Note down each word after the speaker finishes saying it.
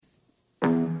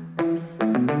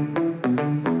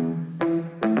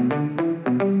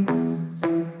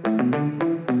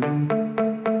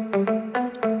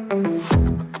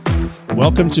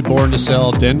Welcome to Born to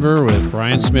Sell Denver with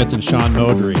Brian Smith and Sean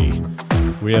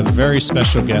Modry. We have a very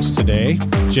special guest today,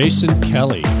 Jason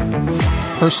Kelly,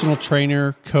 personal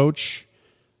trainer, coach,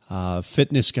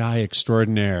 fitness guy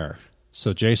extraordinaire.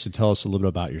 So, Jason, tell us a little bit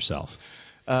about yourself.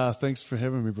 Thanks for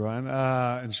having me, Brian.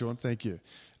 And Sean, thank you.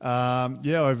 I'm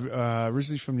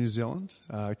originally from New Zealand.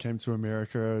 I came to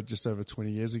America just over 20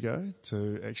 years ago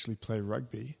to actually play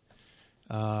rugby.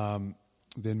 Then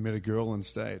met a girl and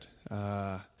stayed.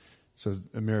 So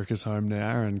America's home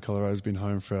now, and Colorado's been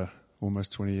home for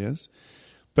almost 20 years.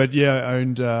 But yeah,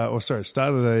 I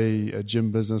started a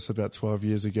gym business about 12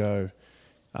 years ago,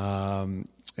 and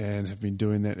have been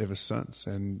doing that ever since.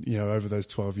 And, you know, over those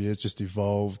 12 years just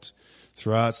evolved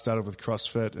throughout. Started with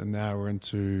CrossFit, and now we're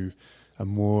into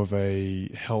more of a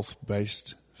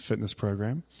health-based fitness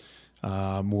program,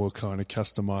 more kind of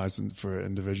customized for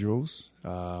individuals,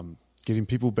 getting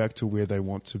people back to where they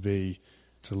want to be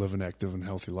to live an active and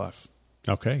healthy life.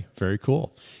 Okay, very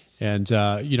cool. And,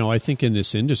 I think in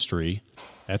this industry,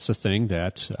 that's a thing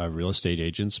that real estate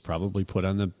agents probably put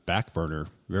on the back burner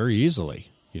very easily.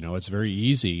 You know, it's very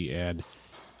easy and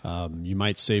you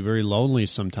might say very lonely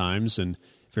sometimes and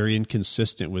very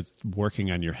inconsistent with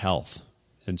working on your health.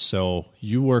 And so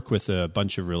you work with a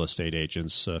bunch of real estate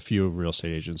agents, a few real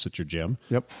estate agents at your gym.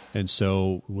 Yep. And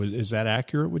so is that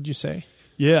accurate, would you say?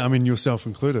 Yeah, I mean, yourself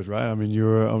included, right? I mean,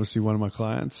 you're obviously one of my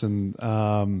clients. And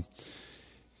I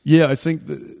think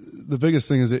the biggest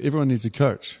thing is that everyone needs a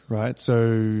coach, right?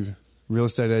 So real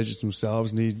estate agents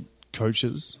themselves need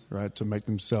coaches, right, to make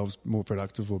themselves more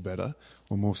productive or better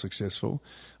or more successful.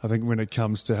 I think when it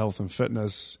comes to health and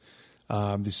fitness,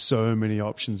 there's so many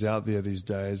options out there these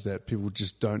days that people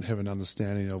just don't have an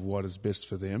understanding of what is best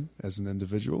for them as an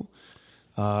individual.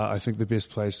 I think the best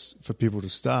place for people to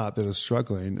start that are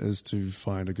struggling is to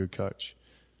find a good coach.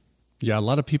 Yeah, a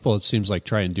lot of people, it seems like,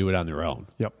 try and do it on their own.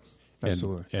 Yep,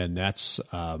 absolutely. And that's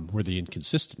where the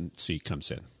inconsistency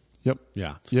comes in. Yep.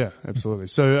 Yeah. Yeah, absolutely.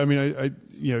 So, I mean,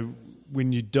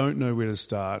 when you don't know where to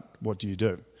start, what do you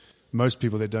do? Most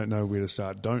people that don't know where to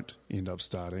start don't end up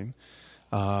starting.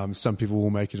 Some people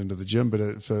will make it into the gym,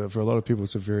 but for a lot of people,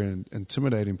 it's a very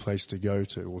intimidating place to go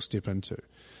to or step into.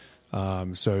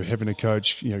 So having a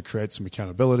coach, creates some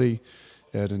accountability.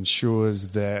 It ensures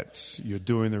that you're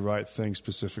doing the right thing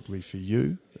specifically for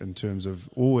you in terms of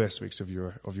all aspects of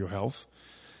your health,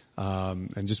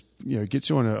 and just gets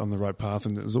you on the right path.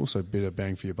 And there's also better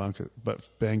bang for your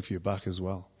buck as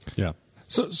well. Yeah.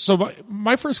 So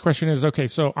my first question is, okay,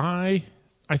 so I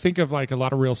think of like a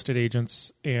lot of real estate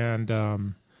agents, and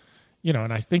and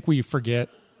I think we forget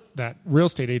that real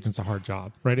estate agent's a hard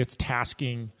job, right? It's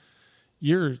tasking.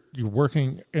 You're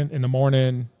working in the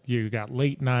morning. You got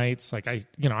late nights. Like I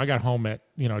got home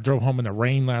drove home in the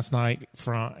rain last night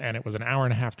and it was an hour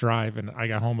and a half drive, and I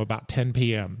got home about 10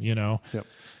 p.m. Yep.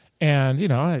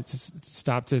 And I just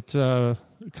stopped at a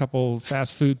couple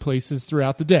fast food places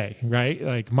throughout the day, right?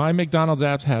 Like my McDonald's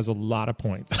app has a lot of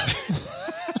points.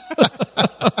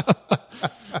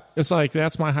 It's like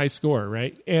that's my high score,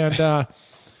 right? And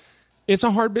it's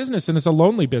a hard business and it's a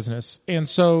lonely business. And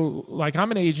so, like,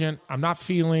 I'm an agent. I'm not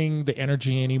feeling the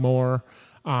energy anymore.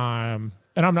 And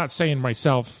I'm not saying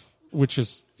myself, which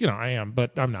is, I am,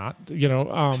 but I'm not,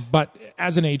 but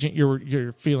as an agent,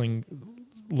 you're feeling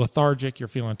lethargic. You're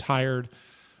feeling tired.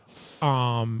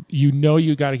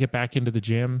 You got to get back into the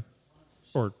gym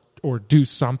or do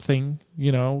something,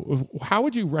 How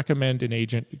would you recommend an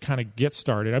agent kind of get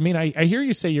started? I mean, I hear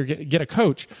you say you get a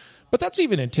coach, but that's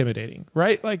even intimidating,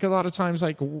 right? Like a lot of times,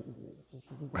 like,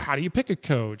 how do you pick a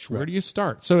coach? Where do you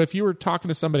start? So if you were talking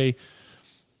to somebody,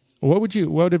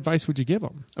 what advice would you give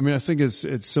them? I mean, I think it's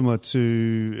similar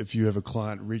to if you have a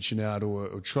client reaching out or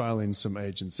trialing some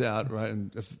agents out, right?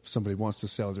 And if somebody wants to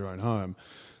sell their own home,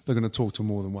 they're going to talk to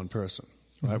more than one person,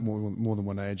 right? Mm-hmm. More than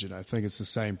one agent. I think it's the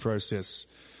same process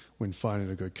when finding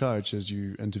a good coach as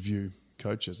you interview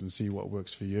coaches and see what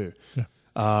works for you. Yeah.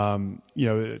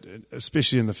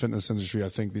 Especially in the fitness industry, I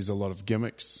think there's a lot of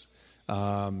gimmicks.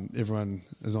 Everyone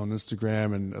is on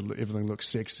Instagram and everything looks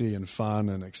sexy and fun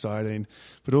and exciting,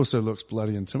 but also looks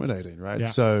bloody intimidating, right? Yeah.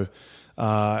 So,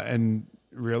 and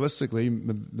realistically,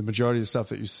 the majority of stuff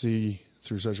that you see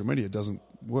through social media doesn't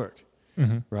work,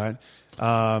 right?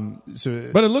 But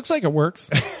it looks like it works.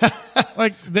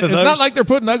 Like it's not like they're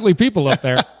putting ugly people up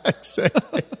there.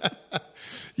 Exactly.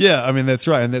 Yeah, I mean, that's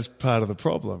right. And that's part of the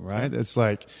problem, right? It's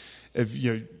like if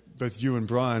both you and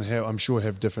Brian I'm sure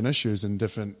have different issues and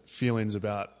different feelings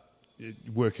about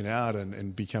working out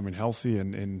and becoming healthy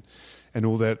and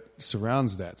all that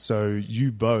surrounds that. So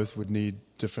you both would need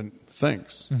different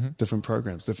things, different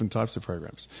programs, different types of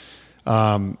programs.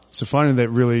 So finding that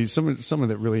really someone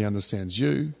that really understands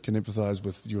you, can empathize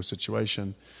with your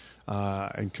situation,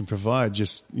 and can provide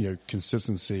just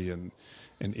consistency and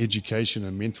education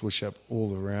and mentorship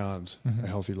all around a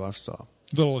healthy lifestyle.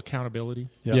 Little accountability.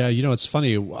 Yeah, it's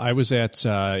funny. I was at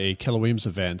a Keller Williams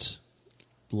event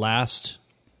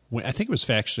I think it was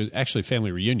actually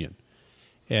family reunion.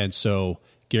 And so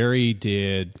Gary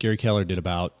Keller did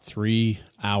about 3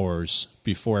 hours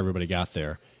before everybody got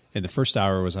there. And the first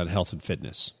hour was on health and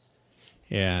fitness.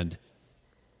 And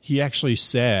he actually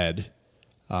said,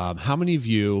 how many of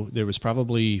you, there was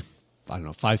probably,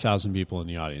 5,000 people in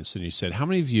the audience. And he said, how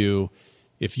many of you,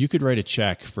 if you could write a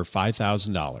check for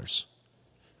 $5,000,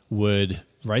 would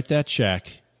write that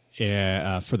check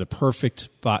for the perfect,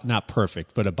 not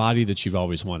perfect, but a body that you've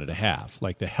always wanted to have,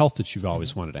 like the health that you've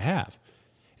always wanted to have?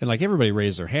 And like everybody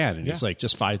raised their hand, and he's like,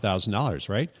 just $5,000,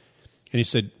 right? And he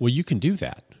said, well, you can do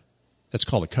that. That's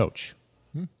called a coach,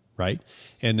 right?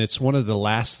 And it's one of the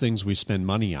last things we spend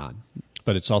money on,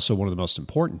 but it's also one of the most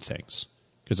important things.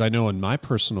 Because I know in my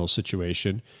personal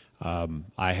situation,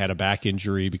 I had a back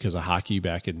injury because of hockey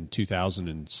back in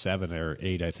 2007 or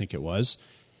 8, I think it was.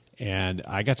 And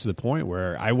I got to the point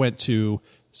where I went to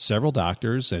several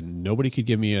doctors, and nobody could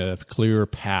give me a clear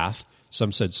path.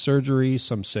 Some said surgery,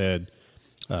 some said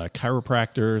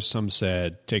chiropractor, some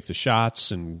said take the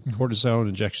shots and cortisone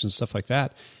injections, stuff like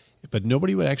that. But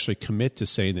nobody would actually commit to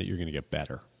saying that you're going to get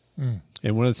better.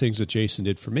 And one of the things that Jason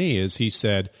did for me is he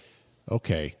said,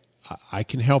 okay, I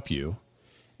can help you,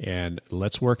 and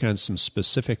let's work on some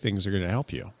specific things that are going to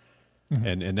help you.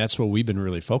 And that's what we've been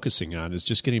really focusing on, is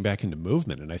just getting back into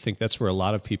movement. And I think that's where a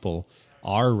lot of people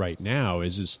are right now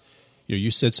is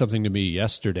you said something to me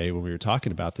yesterday when we were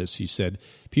talking about this. He said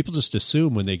people just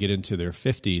assume when they get into their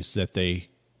 50s that they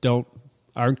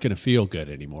aren't going to feel good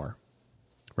anymore,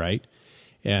 right?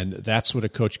 And that's what a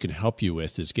coach can help you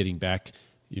with, is getting back.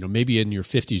 Maybe in your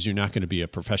 50s you're not going to be a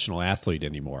professional athlete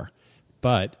anymore,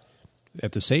 but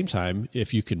at the same time,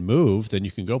 if you can move, then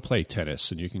you can go play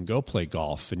tennis, and you can go play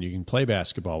golf, and you can play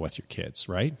basketball with your kids,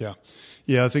 right?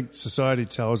 Yeah. I think society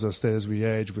tells us that as we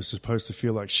age, we're supposed to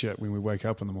feel like shit when we wake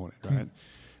up in the morning, right?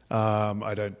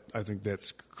 I think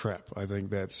that's crap. I think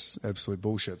that's absolute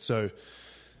bullshit. So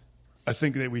I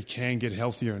think that we can get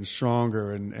healthier and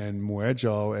stronger and more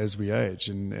agile as we age,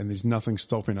 and there's nothing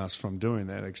stopping us from doing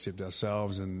that except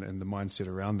ourselves and the mindset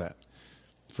around that,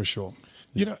 for sure.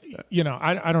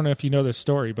 I don't know if you know this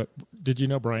story, but did you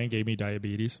know Brian gave me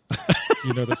diabetes?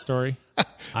 You know this story?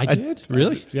 I did?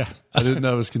 Really? Yeah. I didn't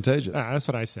know it was contagious. That's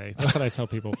what I say. That's what I tell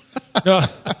people.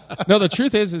 No, the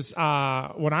truth is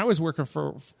when I was working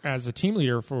as a team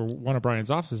leader for one of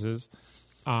Brian's offices,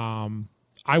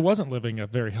 I wasn't living a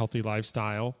very healthy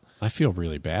lifestyle. I feel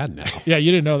really bad now. Yeah,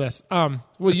 you didn't know this. Well,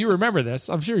 you remember this.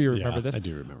 I'm sure you remember this. I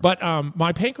do remember. But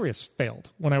my pancreas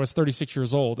failed when I was 36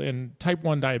 years old, and type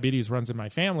 1 diabetes runs in my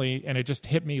family, and it just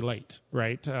hit me late,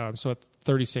 right? So at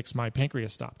 36, my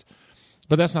pancreas stopped.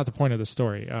 But that's not the point of the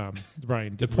story,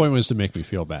 Brian. The point was to make me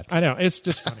feel bad. I know. It's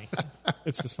just funny.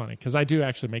 It's just funny because I do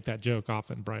actually make that joke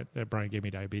often, that Brian gave me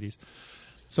diabetes.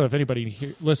 So if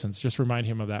anybody listens, just remind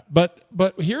him of that.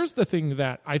 But here's the thing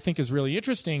that I think is really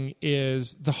interesting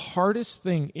is the hardest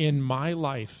thing in my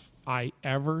life I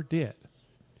ever did.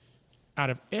 Out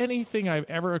of anything I've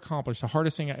ever accomplished, the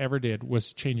hardest thing I ever did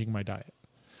was changing my diet.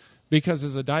 Because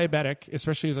as a diabetic,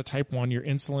 especially as a type 1, you're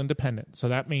insulin dependent. So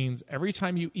that means every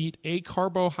time you eat a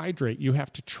carbohydrate, you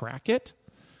have to track it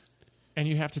and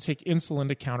you have to take insulin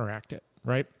to counteract it,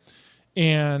 right?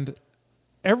 And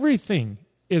everything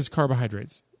is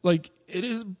carbohydrates. Like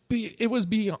it was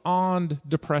beyond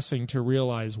depressing to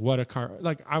realize what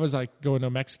I was like going to a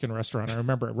Mexican restaurant. I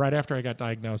remember right after I got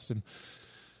diagnosed, and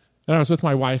I was with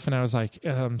my wife, and I was like,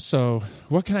 so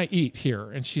what can I eat here?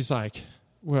 And she's like,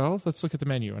 well, let's look at the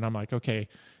menu. And I'm like, okay,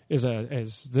 is a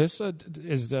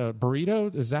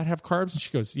burrito? Does that have carbs? And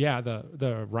she goes, yeah,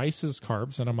 the rice is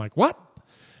carbs. And I'm like, what?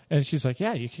 And she's like,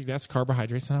 yeah, that's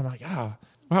carbohydrates. And I'm like, well,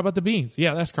 how about the beans?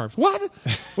 Yeah, that's carbs. What?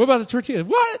 What about the tortillas?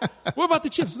 What? What about the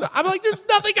chips? I'm like, there's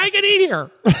nothing I can eat here.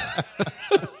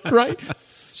 Right?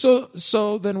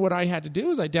 So then what I had to do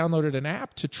is I downloaded an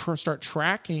app to start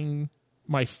tracking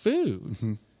my food.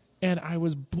 Mm-hmm. And I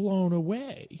was blown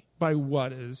away by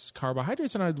what is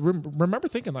carbohydrates. And I remember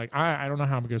thinking, like, I don't know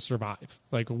how I'm going to survive.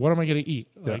 Like, what am I going to eat?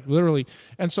 Like, literally.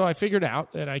 And so I figured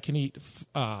out that I can eat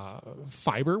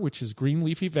fiber, which is green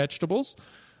leafy vegetables,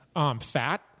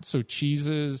 fat, so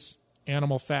cheeses,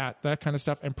 animal fat, that kind of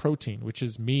stuff, and protein, which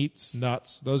is meats,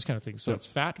 nuts, those kind of things. So it's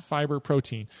fat, fiber,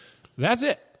 protein. That's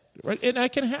it. Right? And I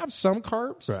can have some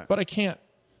carbs, right, but I can't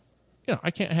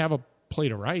have a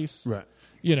plate of rice. Right.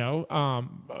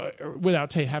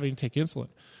 Without having to take insulin.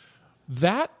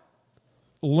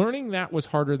 Learning that was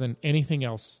harder than anything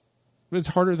else. It's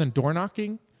harder than door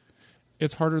knocking.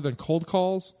 It's harder than cold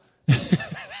calls.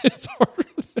 It's harder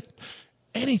than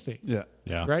anything. Yeah.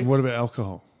 Yeah. Right? And what about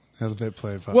alcohol? How did that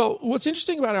play a part? Well, what's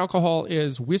interesting about alcohol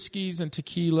is whiskeys and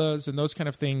tequilas and those kind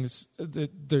of things.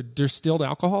 They're distilled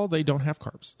alcohol. They don't have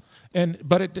carbs,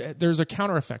 but there's a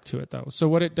counter effect to it though. So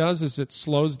what it does is it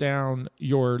slows down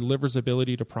your liver's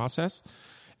ability to process,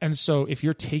 and so if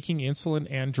you're taking insulin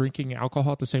and drinking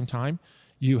alcohol at the same time,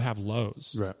 you have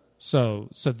lows. Right. So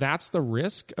that's the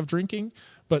risk of drinking,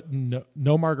 but no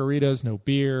margaritas, no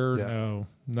beer, Yeah.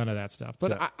 none of that stuff.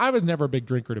 But Yeah. I was never a big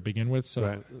drinker to begin with, so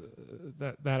Right.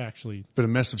 that actually. But a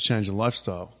massive change in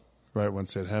lifestyle, right?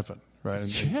 Once that happened, right?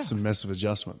 And Yeah. some massive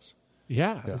adjustments.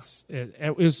 Yeah,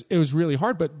 it was really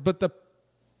hard, but the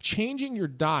changing your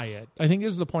diet, I think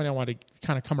this is the point I want to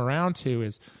kind of come around to,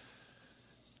 is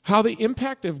how the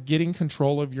impact of getting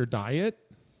control of your diet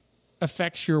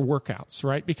affects your workouts,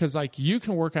 right? Because like you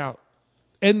can work out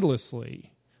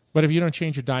endlessly, but if you don't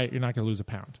change your diet, you're not going to lose a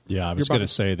pound. Yeah, I was going to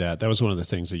say that. That was one of the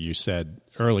things that you said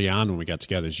early on when we got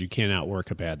together is you can't outwork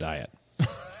a bad diet.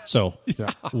 So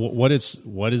what is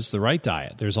the right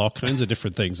diet? There's all kinds of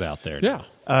different things out there now.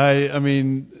 I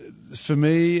mean, for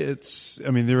me,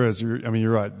 there is.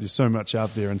 You're right. There's so much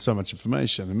out there and so much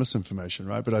information and misinformation,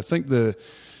 right? But I think the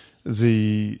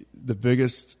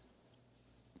biggest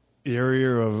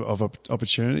area of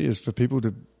opportunity is for people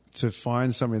to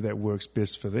find something that works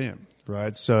best for them,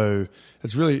 right? So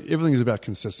it's really, everything is about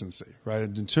consistency, right?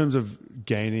 And in terms of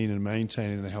gaining and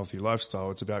maintaining a healthy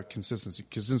lifestyle, it's about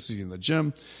consistency in the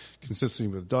gym, consistency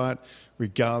with diet,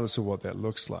 regardless of what that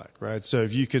looks like, right? So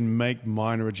if you can make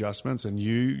minor adjustments, and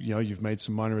you've made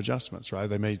some minor adjustments, right?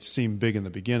 They may seem big in the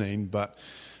beginning, but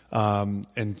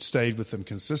and stayed with them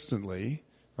consistently,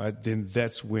 right? Then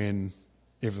that's when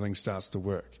everything starts to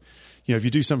work. If you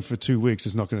do something for 2 weeks,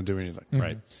 it's not going to do anything.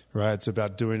 Right. Right. It's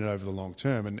about doing it over the long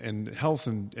term. And health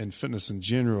and fitness in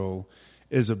general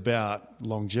is about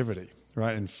longevity,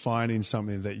 right? And finding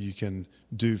something that you can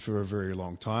do for a very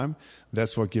long time.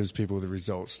 That's what gives people the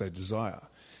results they desire.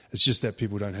 It's just that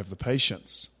people don't have the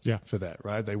patience for that,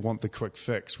 right? They want the quick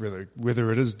fix,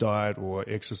 whether it is diet or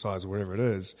exercise or whatever it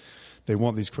is. They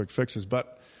want these quick fixes.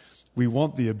 But we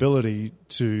want the ability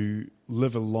to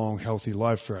live a long, healthy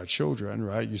life for our children,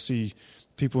 right? You see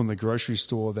people in the grocery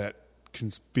store that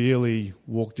can barely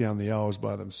walk down the aisles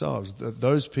by themselves.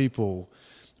 Those people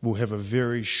will have a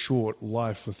very short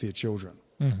life with their children,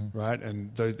 right?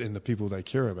 And the people they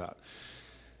care about.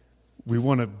 We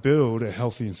want to build a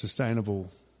healthy and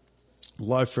sustainable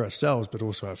life for ourselves, but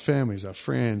also our families, our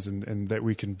friends, and that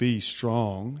we can be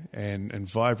strong and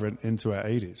vibrant into our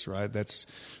 80s, right? That's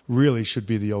really should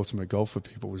be the ultimate goal for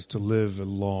people, is to live a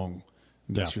long,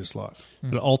 industrious life.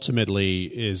 But ultimately,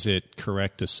 is it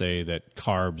correct to say that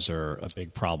carbs are a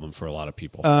big problem for a lot of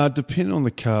people? Depending on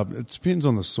the carb, it depends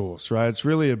on the source, right? It's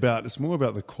more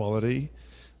about the quality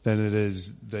than it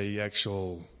is the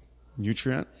actual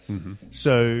nutrient.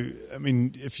 So, I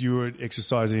mean, if you were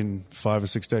exercising 5 or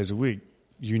 6 days a week,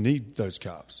 you need those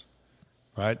carbs,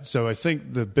 right? So I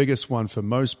think the biggest one for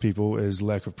most people is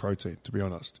lack of protein, to be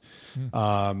honest.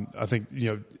 I think,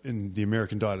 in the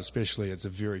American diet especially, it's a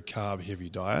very carb-heavy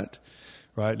diet,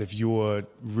 right? If you're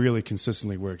really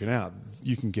consistently working out,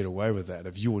 you can get away with that.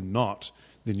 If you're not,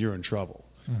 then you're in trouble,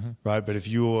 right? But if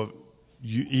you're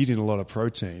eating a lot of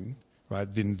protein,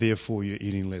 right, then therefore you're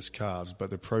eating less carbs.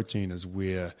 But the protein is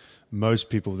where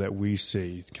most people that we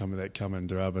see come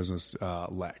into our business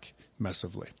lack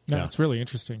massively. No, it's really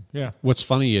interesting. Yeah. What's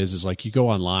funny is like you go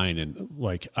online and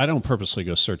like I don't purposely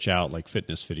go search out like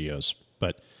fitness videos,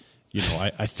 but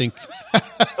I think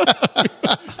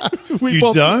we you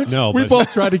both, don't? No, we but-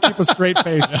 both tried to keep a straight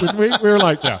face. Didn't we were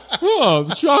like, oh,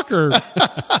 shocker.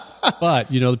 But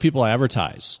the people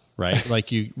advertise, right? Like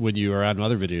when you are on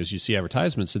other videos, you see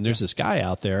advertisements, and there's this guy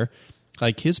out there.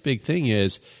 Like his big thing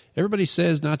is everybody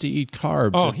says not to eat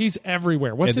carbs. Oh, he's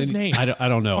everywhere. What's his name? I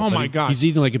don't know. Oh But my God. he's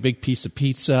eating like a big piece of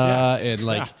pizza and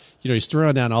like he's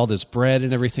throwing down all this bread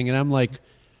and everything. And I'm like,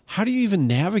 how do you even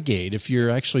navigate if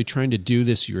you're actually trying to do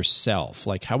this yourself?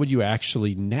 Like, how would you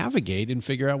actually navigate and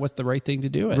figure out what the right thing to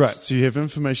do is? Right. So you have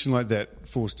information like that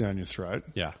forced down your throat.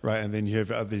 Yeah. Right. And then you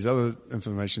have these other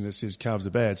information that says carbs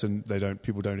are bad, so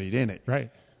people don't eat any. Right.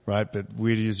 Right. But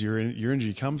where does your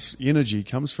energy comes? Energy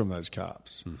comes from those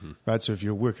carbs. Right. So if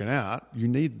you're working out, you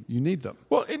need them.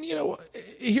 Well, and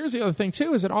here's the other thing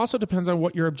too, is it also depends on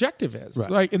what your objective is.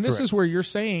 Right. Like, and this Correct. is where you're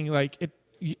saying like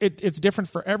it's different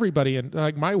for everybody. And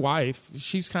like my wife,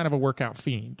 she's kind of a workout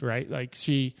fiend, right? Like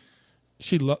she's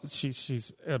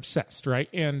obsessed, right?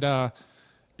 And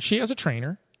she has a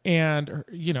trainer, And,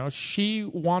 she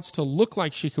wants to look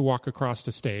like she could walk across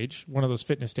the stage, one of those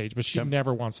fitness stages, but she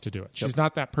never wants to do it. She's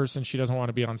not that person. She doesn't want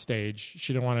to be on stage.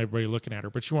 She doesn't want everybody looking at her,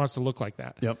 but she wants to look like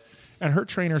that. Yep. And her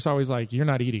trainer's always like, you're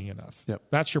not eating enough. Yep.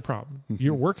 That's your problem. Mm-hmm.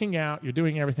 You're working out, you're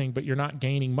doing everything, but you're not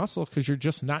gaining muscle because you're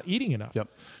just not eating enough. Yep.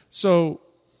 So,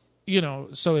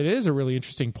 so it is a really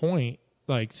interesting point,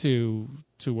 like to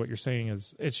what you're saying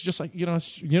is it's just like, you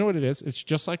know what it is? It's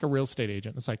just like a real estate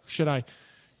agent. It's like, should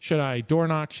I door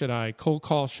knock? Should I cold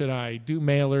call? Should I do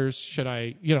mailers? Should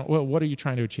I, what are you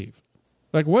trying to achieve?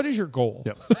 Like, what is your goal?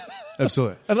 Yep.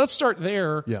 Absolutely. And let's start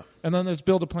there. Yeah. And then let's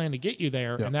build a plan to get you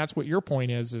there. Yep. And that's what your point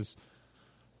is,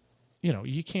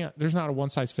 you can't, there's not a one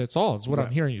size fits all is what I'm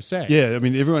hearing you say. Yeah. I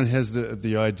mean, everyone has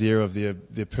the idea of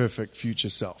their perfect future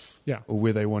self. Yeah. Or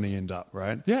where they want to end up,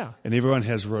 right? Yeah. And everyone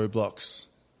has roadblocks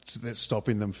that's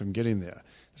stopping them from getting there.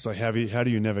 It's like, how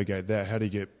do you navigate that? How do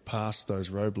you get past those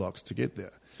roadblocks to get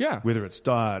there? Yeah. Whether it's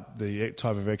diet, the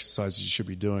type of exercises you should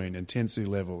be doing, intensity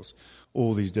levels,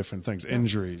 all these different things,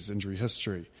 injuries, injury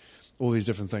history, all these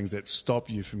different things that stop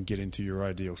you from getting to your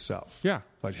ideal self. Yeah.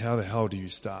 Like, how the hell do you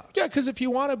start? Yeah, because if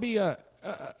you want to be an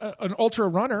ultra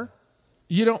runner,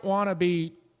 you don't want to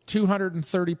be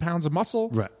 230 pounds of muscle.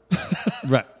 Right.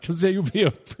 Right. Because then you'll be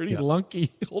a pretty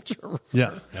lunky ultra runner.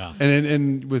 Yeah. Yeah.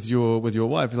 And with your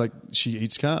wife, like, she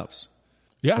eats carbs.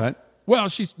 Yeah. Right? Well,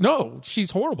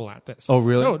 she's horrible at this. Oh,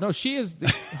 really? No, she is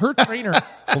her trainer.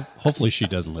 Hopefully she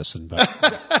doesn't listen, but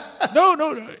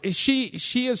No. She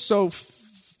is so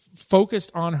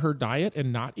focused on her diet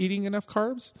and not eating enough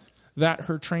carbs that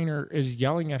her trainer is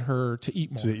yelling at her to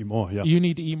eat more. To eat more, yeah. You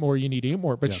need to eat more. You need to eat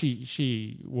more. But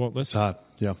she won't listen. It's hard,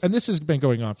 yeah. And this has been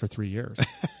going on for 3 years.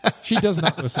 She does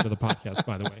not listen to the podcast,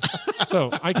 by the way. So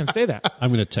I can say that.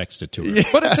 I'm going to text it to her.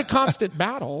 But it's a constant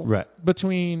battle Right.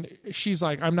 between she's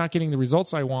like, I'm not getting the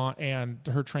results I want, and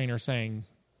her trainer saying,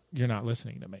 you're not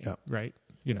listening to me, right?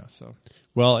 So.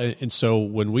 Well, and so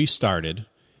when we started,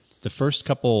 the first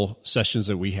couple sessions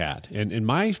that we had, and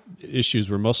my issues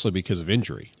were mostly because of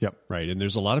injury. Yep. Right. And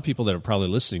there's a lot of people that are probably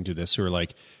listening to this who are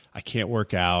like, I can't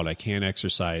work out, I can't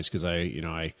exercise because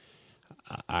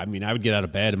I mean, I would get out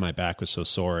of bed and my back was so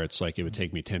sore, it's like it would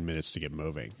take me 10 minutes to get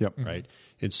moving. Yep. Right.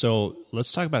 And so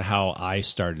let's talk about how I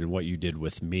started and what you did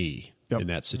with me in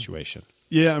that situation.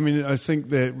 Yeah, I mean, I think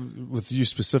that with you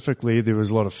specifically, there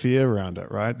was a lot of fear around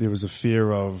it, right? There was a fear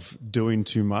of doing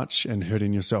too much and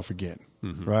hurting yourself again,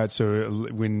 right? So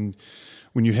when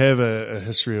you have a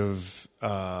history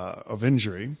of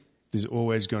injury, there's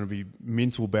always going to be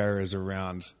mental barriers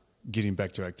around getting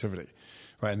back to activity,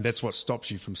 right? And that's what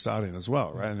stops you from starting as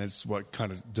well, right? And that's what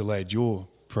kind of delayed your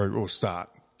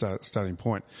starting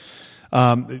point.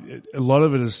 A lot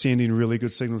of it is sending really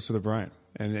good signals to the brain.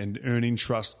 And earning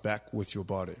trust back with your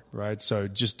body, right? So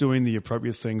just doing the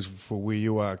appropriate things for where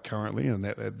you are currently and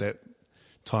that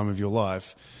time of your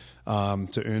life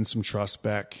to earn some trust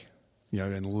back,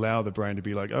 and allow the brain to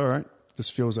be like, all right, this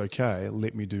feels okay,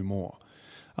 let me do more.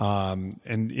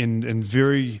 And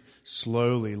very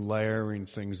slowly layering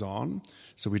things on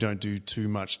so we don't do too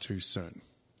much too soon,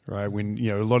 right? When,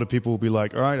 a lot of people will be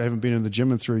like, all right, I haven't been in the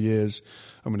gym in 3 years,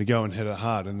 I'm going to go and hit it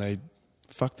hard, and they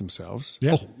fuck themselves.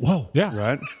 Yeah. Oh, whoa. Yeah.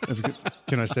 Right?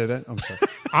 Can I say that? I'm sorry.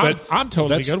 I'm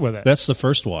totally good with it. That's the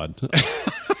first one.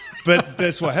 But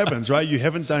that's what happens, right? You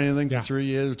haven't done anything for 3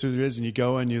 years or 2 years, and you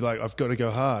go and you're like, I've got to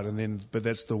go hard. But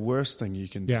that's the worst thing you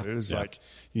can do is like,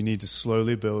 you need to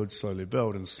slowly build,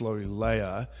 and slowly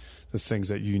layer the things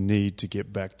that you need to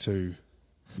get back to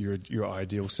your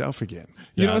ideal self again.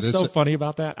 You know what's so funny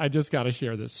about that? I just got to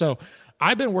share this. So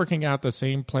I've been working out the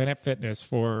same Planet Fitness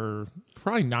for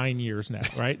probably 9 years now,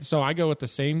 right? So I go with the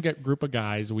same group of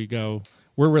guys.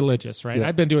 We're religious, right? Yeah.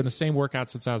 I've been doing the same workout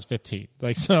since I was 15.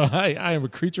 So I am a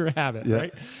creature of habit,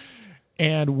 right?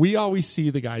 And we always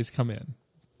see the guys come in.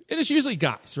 And it's usually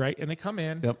guys, right? And they come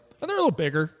in, and they're a little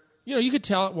bigger. You could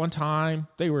tell at one time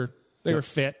they were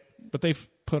fit, but they've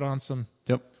put on some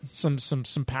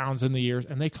pounds in the years,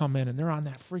 and they come in and they're on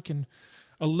that freaking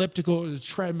elliptical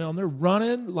treadmill and they're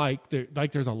running like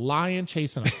there's a lion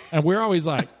chasing them. And we're always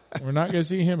like, we're not going to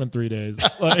see him in 3 days.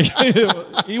 Like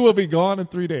he will be gone in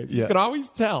 3 days. You can always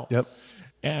tell. Yep.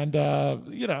 And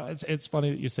it's funny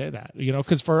that you say that,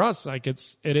 because for us, like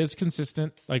it is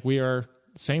consistent. Like we are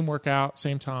same workout,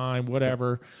 same time,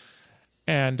 whatever.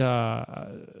 And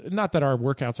not that our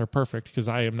workouts are perfect, because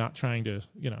I am not trying to,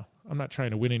 I'm not trying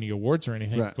to win any awards or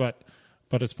anything. Right.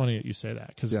 But it's funny that you say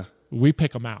that, because we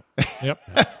pick them out. Yep.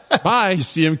 Bye. You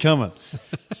see him coming.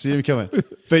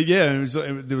 But yeah,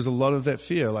 there was a lot of that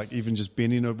fear, like even just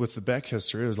bending with the back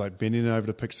history. It was like bending over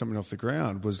to pick something off the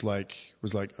ground was like,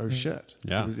 oh shit.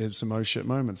 Yeah. It had some oh shit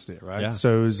moments there, right? Yeah.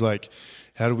 So it was like,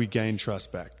 how do we gain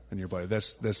trust back in your body?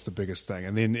 That's the biggest thing.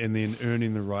 And then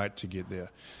earning the right to get there.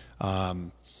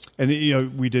 And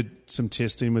we did some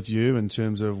testing with you in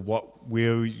terms of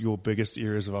where your biggest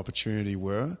areas of opportunity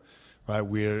were, right?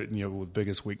 Where the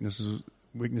biggest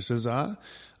weaknesses are,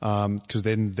 because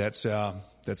then that's our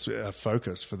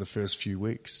focus for the first few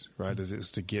weeks, right? Is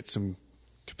to get some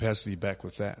capacity back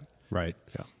with that. Right.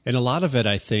 Yeah. And a lot of it,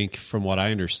 I think, from what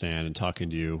I understand and talking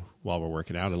to you while we're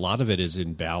working out, a lot of it is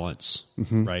in balance,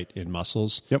 right, in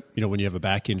muscles. Yep. When you have a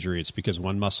back injury, it's because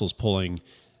one muscle's pulling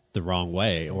the wrong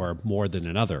way or more than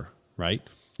another, right?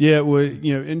 Yeah, well,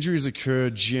 injuries occur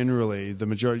generally, the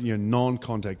majority,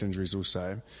 non-contact injuries, we'll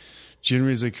say,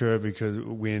 generally occur because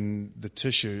when the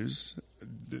tissues,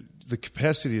 the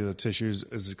capacity of the tissues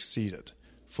is exceeded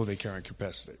for their current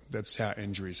capacity. That's how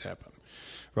injuries happen,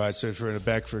 right? So for in a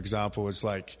back, for example, it's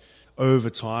like over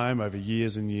time, over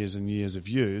years and years and years of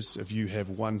use, if you have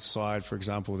one side, for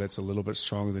example, that's a little bit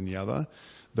stronger than the other,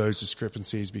 those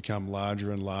discrepancies become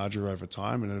larger and larger over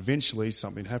time, and eventually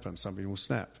something happens, something will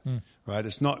snap, right?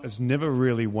 It's never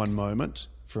really one moment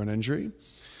for an injury.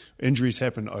 Injuries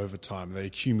happen over time, they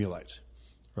accumulate,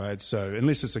 right? So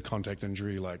unless it's a contact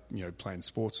injury like, playing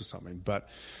sports or something, but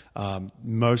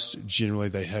most generally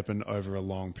they happen over a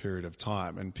long period of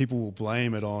time, and people will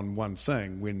blame it on one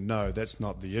thing when no, that's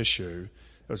not the issue.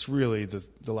 It's really the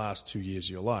last 2 years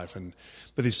of your life,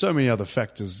 but there's so many other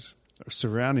factors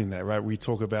surrounding that, right? We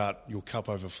talk about your cup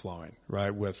overflowing, right?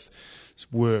 With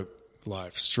work,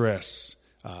 life, stress,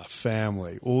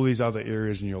 family, all these other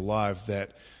areas in your life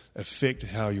that affect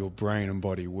how your brain and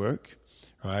body work,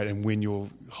 right? And when your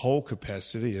whole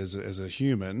capacity as a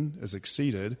human is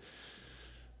exceeded,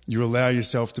 you allow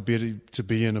yourself to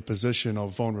be in a position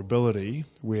of vulnerability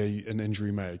where an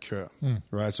injury may occur,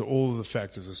 right? So all of the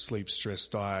factors of sleep, stress,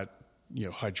 diet,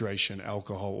 hydration,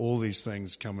 alcohol, all these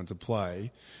things come into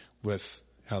play with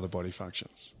how the body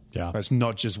functions. Yeah. It's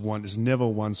not just one, it's never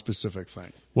one specific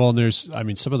thing. Well, and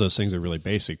some of those things are really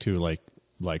basic too, like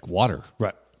water.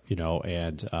 Right.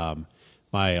 And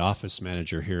my office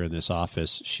manager here in this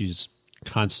office, she's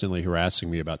constantly harassing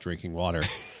me about drinking water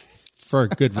for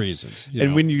good reasons.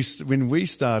 And when we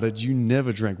started, you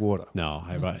never drank water. No,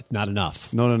 not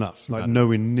enough. Not enough. Like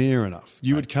nowhere near enough.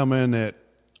 You would come in at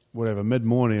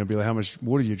mid-morning and be like, how much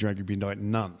water do you drink? You'd be like,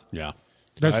 none. Yeah.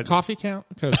 Does coffee count?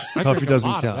 Because Coffee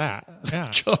doesn't count. count. Of that.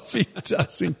 Yeah. Coffee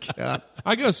doesn't count.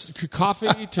 I go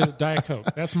coffee to Diet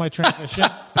Coke. That's my transition.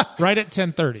 Right at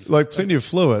 10:30. Like plenty of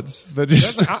fluids, but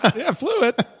just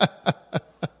fluid.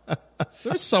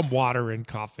 There's some water in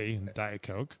coffee and Diet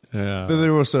Coke. Yeah. But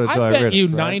they're also I diuretic. bet you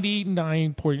right?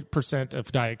 99%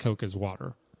 of Diet Coke is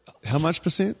water. How much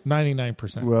percent?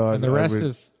 99%. Well, and the rest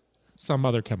is some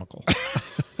other chemical.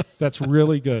 That's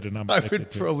really good, and I'm I addicted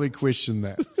would to probably question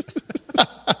that.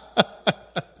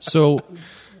 So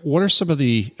what are some of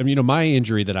my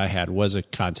injury that I had was a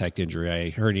contact injury.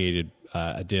 I herniated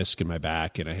a disc in my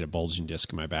back, and I had a bulging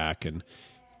disc in my back. And,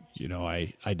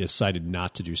 I decided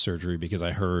not to do surgery because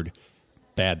I heard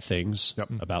bad things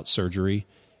about surgery.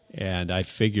 And I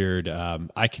figured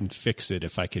I can fix it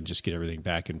if I can just get everything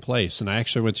back in place. And I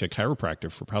actually went to a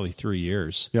chiropractor for probably 3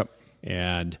 years. Yep.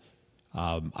 And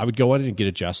I would go in and get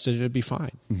adjusted, and it'd be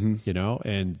fine,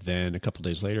 and then a couple of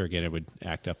days later, again, it would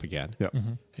act up again. Yep.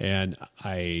 And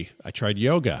I tried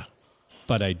yoga,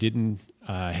 but I didn't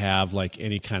have like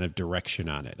any kind of direction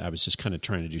on it. I was just kind of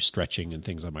trying to do stretching and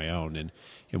things on my own.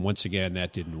 And once again,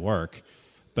 that didn't work.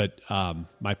 But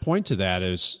my point to that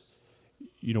is,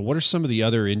 what are some of the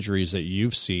other injuries that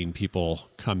you've seen people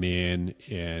come in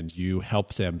and you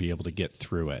help them be able to get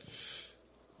through it?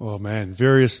 Oh man,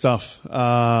 various stuff.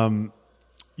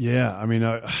 Yeah,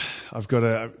 I've got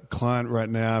a client right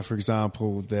now, for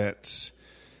example, that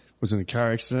was in a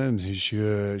car accident. She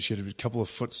had a couple of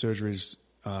foot surgeries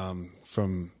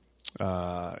from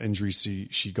injuries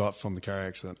she got from the car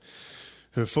accident.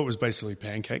 Her foot was basically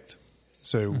pancaked.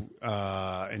 So,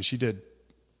 and she did,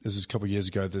 this was a couple of years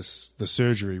ago, the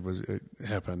surgery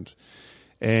happened.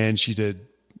 And she did,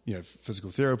 physical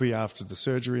therapy after the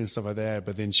surgery and stuff like that.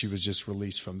 But then she was just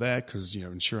released from that because,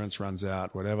 insurance runs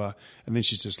out, whatever. And then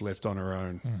she's just left on her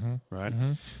own, right?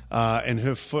 And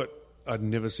her foot, I'd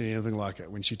never seen anything like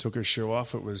it. When she took her shoe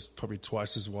off, it was probably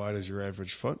twice as wide as your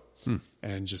average foot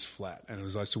and just flat. And it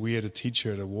was like, so we had to teach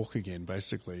her to walk again,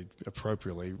 basically,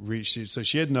 appropriately. So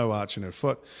she had no arch in her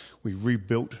foot. We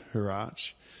rebuilt her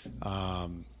arch.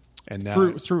 And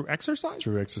now through exercise?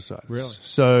 Through exercise. Really?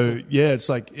 So yeah, it's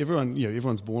like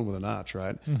everyone's born with an arch,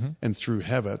 right? And through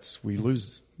habits,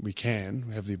 we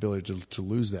can have the ability to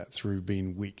lose that through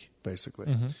being weak,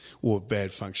 basically, or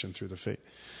bad function through the feet.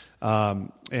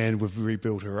 And we've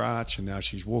rebuilt her arch, and now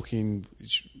she's walking.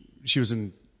 She was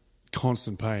in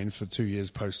constant pain for 2 years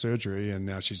post-surgery, and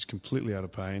now she's completely out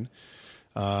of pain.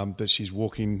 That she's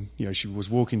walking, she was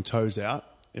walking toes out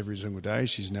every single day.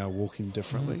 She's now walking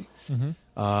differently.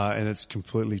 And it's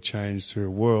completely changed her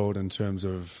world in terms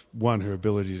of, one, her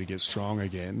ability to get strong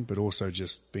again, but also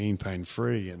just being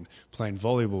pain-free and playing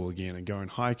volleyball again and going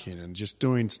hiking and just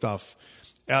doing stuff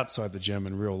outside the gym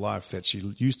in real life that she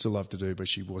used to love to do, but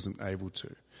she wasn't able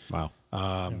to. Wow.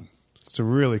 Some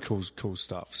really cool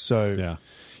stuff. So,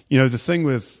 the thing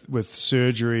with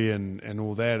surgery and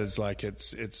all that is like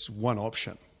it's one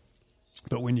option.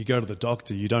 But when you go to the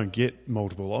doctor, you don't get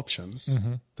multiple options.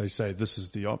 They say this is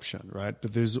the option, right?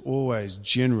 But there's always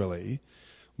generally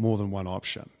more than one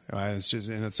option, right?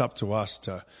 It's up to us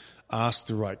to ask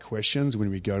the right questions when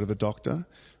we go to the doctor,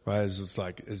 right? Is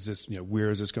this,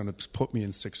 where is this going to put me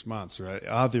in 6 months, right?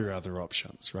 Are there other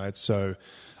options, right? So,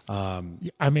 I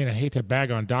hate to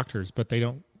bag on doctors, but they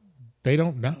don't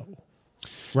know.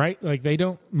 Right? Like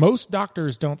most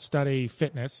doctors don't study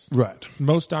fitness. Right.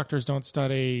 Most doctors don't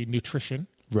study nutrition.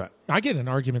 Right. I get in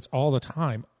arguments all the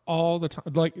time.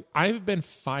 Like I've been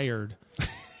fired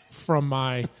from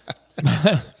my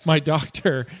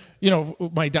doctor,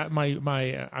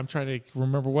 I'm trying to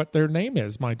remember what their name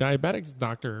is. My diabetics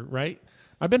doctor, right?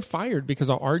 I've been fired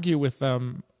because I'll argue with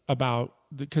them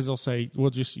because they'll say, well,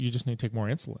 you just need to take more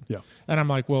insulin. Yeah. And I'm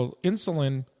like, well,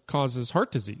 insulin causes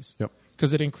heart disease. Yep.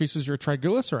 Because it increases your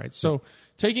triglycerides. So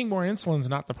taking more insulin is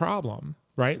not the problem,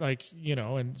 right?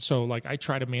 And so I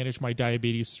try to manage my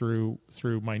diabetes through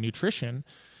my nutrition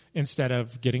instead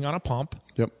of getting on a pump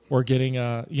or getting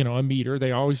a meter.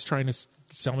 They always trying to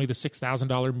sell me the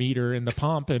 $6,000 meter and the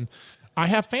pump. And I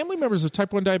have family members with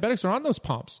type 1 diabetics who are on those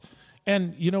pumps.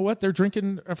 And you know what? They're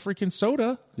drinking a freaking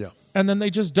soda. Yeah. And then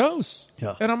they just dose.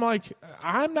 Yeah. And I'm like,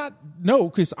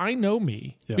 because I know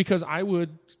me. Yeah. Because I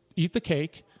would eat the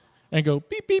cake and go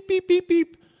beep, beep, beep, beep,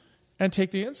 beep, and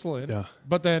take the insulin. Yeah.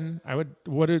 But then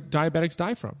what do diabetics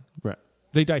die from? Right.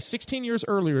 They die 16 years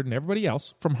earlier than everybody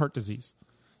else from heart disease.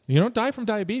 You don't die from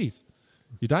diabetes.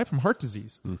 You die from heart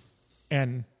disease.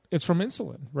 And it's from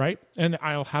insulin, right? And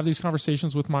I'll have these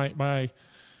conversations with my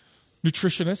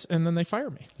nutritionist, and then they fire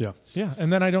me. Yeah. Yeah.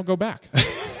 And then I don't go back.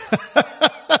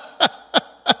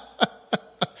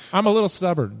 I'm a little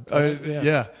stubborn.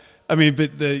 Yeah.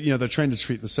 But they're trained to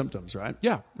treat the symptoms, right?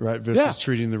 Yeah. Right. Versus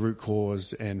treating the root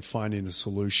cause and finding a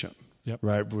solution. Yep.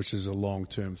 Right. Which is a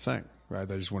long-term thing, right?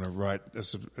 They just want to write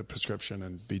a prescription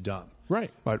and be done.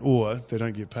 Right. Right. Or they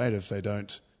don't get paid if they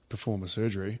don't perform a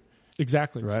surgery.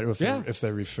 Exactly. Right. Or if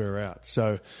they refer out.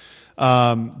 So,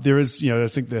 there is, I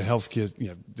think the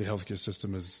healthcare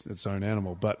system is its own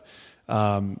animal, but,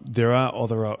 there are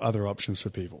other options for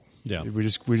people. Yeah. We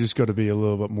just got to be a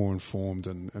little bit more informed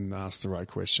and ask the right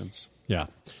questions. Yeah.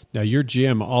 Now your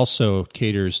gym also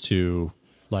caters to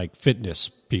fitness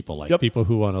people, people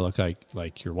who want to look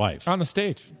like your wife on the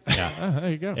stage. Yeah. There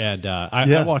you go. And,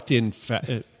 I walked in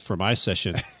for my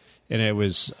session and it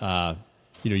was,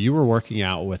 you were working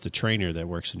out with a trainer that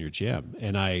works in your gym,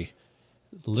 and I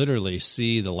literally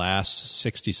see the last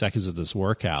 60 seconds of this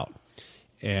workout,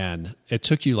 and it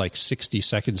took you 60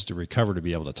 seconds to recover to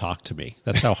be able to talk to me.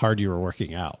 That's how hard you were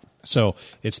working out. So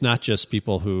it's not just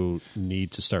people who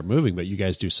need to start moving, but you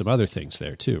guys do some other things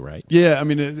there too, right? Yeah,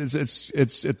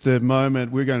 it's at the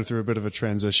moment we're going through a bit of a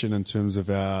transition in terms of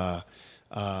our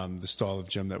the style of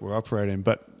gym that we're operating,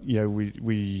 but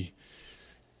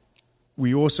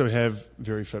we also have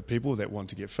very fit people that want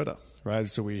to get fitter, right?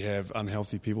 So we have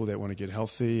unhealthy people that want to get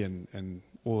healthy and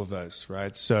all of those,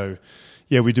 right? So,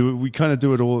 we kind of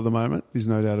do it all at the moment. There's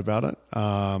no doubt about it.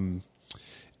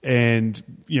 And,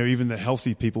 even the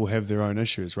healthy people have their own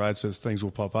issues, right? So things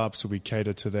will pop up. So we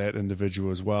cater to that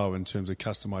individual as well in terms of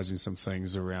customizing some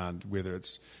things around whether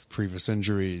it's previous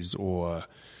injuries or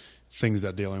things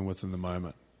they're dealing with in the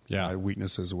moment. Yeah,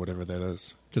 weaknesses or whatever that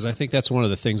is. Because I think that's one of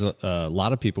the things a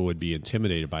lot of people would be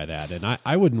intimidated by that. And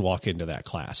I wouldn't walk into that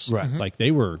class. Right.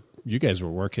 You guys were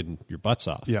working your butts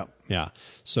off. Yeah. Yeah.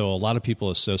 So a lot of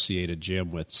people associate a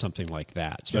gym with something like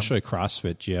that, especially a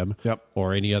CrossFit gym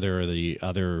or any other of the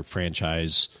other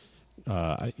franchise,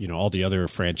 all the other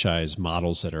franchise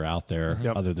models that are out there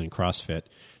other than CrossFit.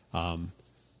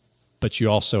 But you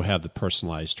also have the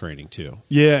personalized training too.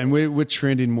 Yeah, and we're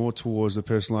trending more towards the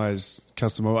personalized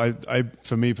customer.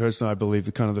 For me personally, I believe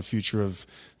the future of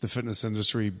the fitness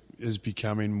industry is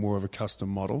becoming more of a custom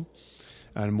model.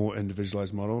 and a more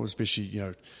individualized model, especially,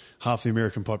 half the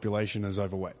American population is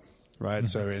overweight, right? Mm-hmm.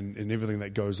 So, and everything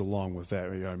that goes along with that,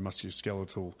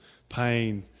 musculoskeletal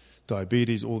pain,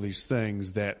 diabetes, all these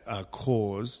things that are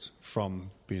caused from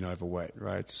being overweight,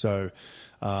 right? So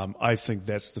I think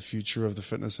that's the future of the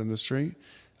fitness industry.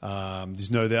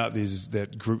 There's no doubt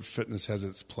that group fitness has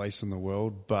its place in the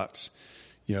world, but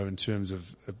in terms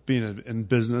of being in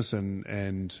business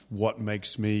and what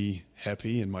makes me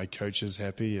happy and my coaches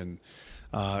happy and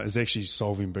is actually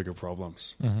solving bigger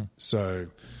problems. Mm-hmm. So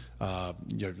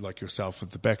like yourself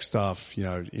with the back stuff,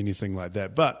 anything like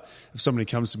that. But if somebody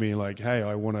comes to me like, hey,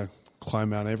 I want to climb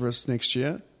Mount Everest next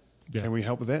year, can we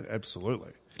help with that?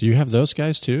 Absolutely. Do you have those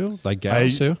guys too, like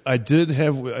gals too? I did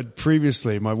have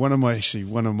previously. One of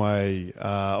my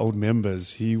old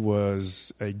members. He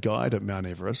was a guide at Mount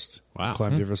Everest. Wow,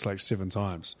 climbed Everest like 7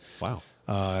 times. Wow.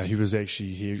 He was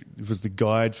the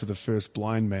guide for the first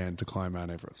blind man to climb Mount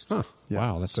Everest. Huh. Yeah.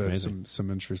 Wow, that's amazing. Some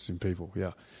interesting people.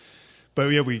 Yeah. But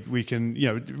yeah, we can,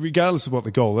 regardless of what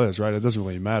the goal is, right? It doesn't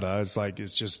really matter.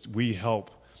 It's just we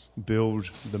help build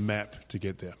the map to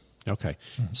get there. Okay.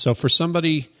 Mm-hmm. So for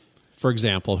somebody, for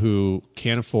example, who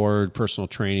can't afford personal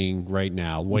training right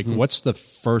now, what's the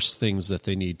first things that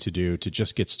they need to do to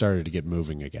just get started to get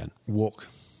moving again? Walk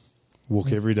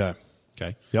every day.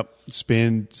 Okay. Yep.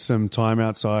 Spend some time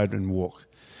outside and walk.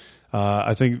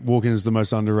 I think walking is the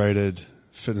most underrated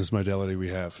fitness modality we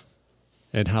have.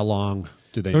 And how long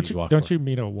do they need to walk? Don't you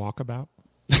mean a walkabout?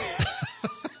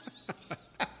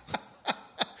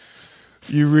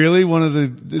 You really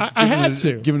wanted to? I had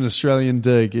to give an Australian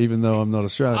dig, even though I'm not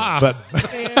Australian. But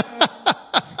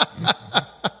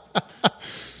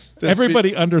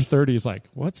everybody under 30 is like,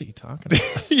 "What's he talking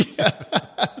about?" Yeah.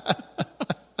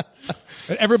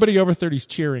 And everybody over 30 is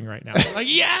cheering right now. They're like,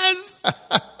 yes, a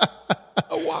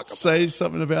walkabout. Say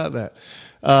something about that.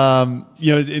 And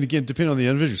again, depending on the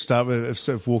individual. Start with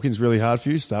if walking's really hard for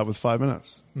you, start with 5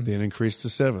 minutes, then increase to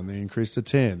 7, then increase to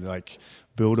 10. Like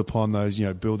build upon those,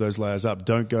 build those layers up.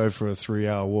 Don't go for a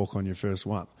 3-hour walk on your first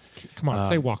one. Come on,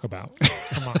 say walkabout.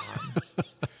 Come on.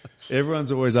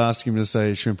 Everyone's always asking me to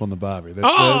say shrimp on the barbie.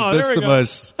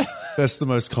 That's the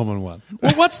most common one.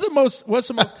 Well, what's the most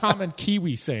common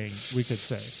Kiwi saying we could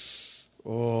say? Is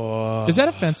that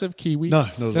offensive, Kiwi? No,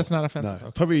 not that's all. Not offensive. No.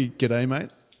 Okay. Probably g'day,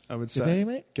 mate. I would say. G'day,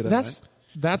 mate. G'day, mate.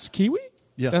 That's Kiwi?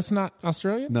 Yeah. That's not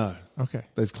Australian? No. Okay.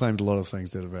 They've claimed a lot of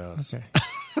things that are ours. Okay.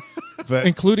 But,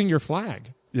 including your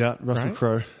flag. Yeah, Russell right?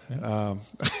 Crowe. Yeah.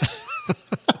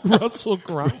 Russell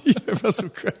Crowe? Yeah, Russell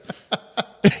Crowe.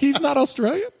 He's not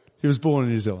Australian? He was born in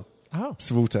New Zealand. Oh.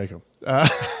 So we'll take him. I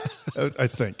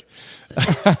think.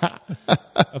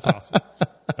 That's awesome. All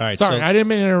right. Sorry, I didn't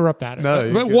mean to interrupt that.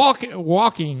 No, but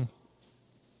walking.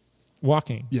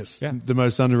 Yes, yeah. The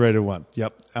most underrated one.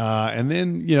 Yep. And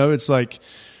then, it's like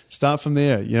start from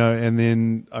there, and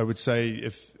then I would say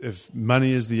if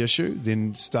money is the issue,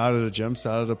 then start at a gym,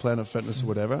 start at a Planet Fitness or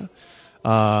whatever.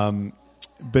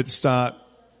 But start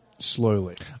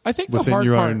slowly. I think within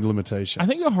your own limitations. I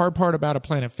think the hard part about a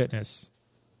Planet Fitness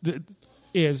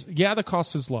is, the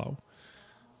cost is low.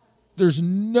 There's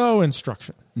no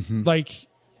instruction. Mm-hmm. Like,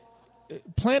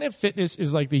 Planet Fitness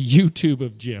is like the YouTube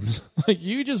of gyms. Like,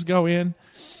 you just go in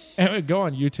and go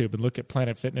on YouTube and look at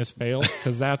Planet Fitness fail,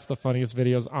 because that's the funniest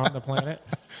videos on the planet.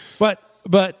 But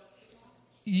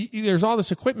there's all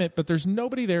this equipment, but there's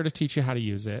nobody there to teach you how to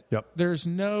use it. Yep. There's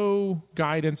no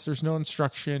guidance. There's no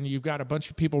instruction. You've got a bunch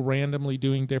of people randomly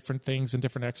doing different things and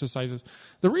different exercises.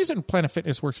 The reason Planet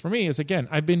Fitness works for me is, again,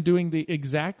 I've been doing the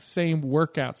exact same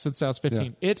workout since I was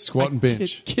 15. Yeah. Squat and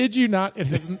bench. Kid you not, it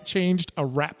hasn't changed a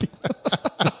rep.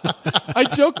 I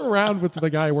joke around with the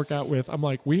guy I work out with. I'm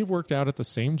like, we've worked out at the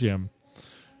same gym,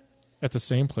 at the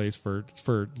same place for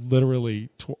literally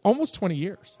almost 20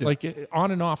 years, like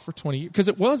on and off for 20 years, because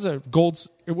it was a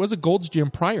Gold's gym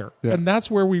prior, and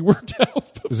that's where we worked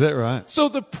out. Is that right? So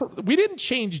we didn't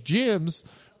change gyms;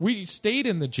 we stayed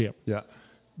in the gym. Yeah,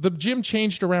 the gym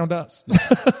changed around us.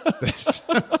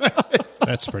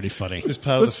 That's pretty funny. It's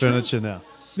part of the furniture now.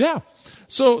 Yeah.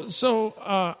 So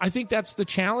I think that's the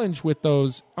challenge with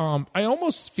those. I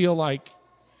almost feel like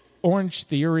Orange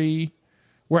Theory,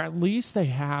 where at least they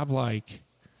have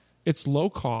it's low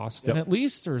cost, and at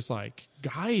least there's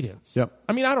guidance. Yep.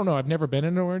 I mean, I don't know. I've never been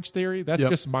in Orange Theory. That's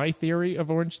just my theory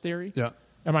of Orange Theory. Yeah.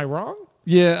 Am I wrong?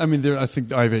 Yeah, I mean, I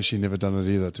think I've actually never done it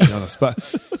either, to be honest. But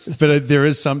there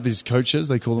is these coaches.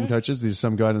 They call them coaches. There's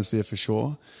some guidance there for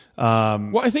sure.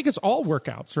 Well, I think it's all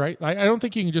workouts, right? I don't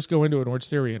think you can just go into an Orange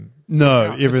Theory and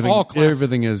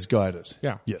everything is guided.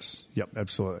 Yeah. Yes. Yep.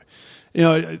 Absolutely.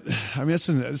 I mean,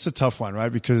 it's a tough one,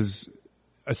 right? Because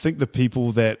I think the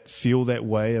people that feel that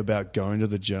way about going to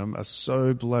the gym are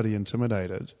so bloody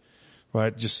intimidated,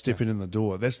 right? Just stepping in the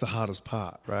door. That's the hardest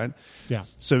part, right? Yeah.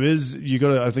 So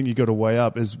I think you got to weigh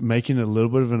up, is making a little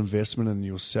bit of an investment in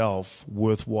yourself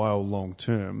worthwhile long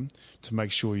term to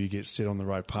make sure you get set on the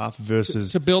right path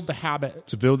versus to build the habit.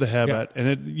 To build the habit. Yeah.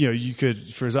 And you could,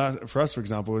 for us, for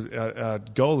example, our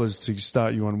goal is to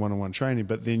start you on one-on-one training,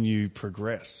 but then you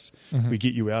progress. We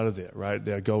get you out of there, right?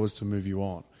 Our goal is to move you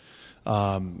on.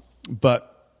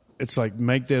 But it's like,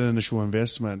 make that initial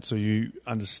investment so you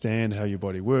understand how your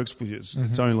body works with its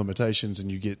own limitations,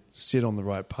 and you get set on the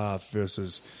right path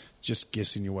versus just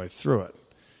guessing your way through it.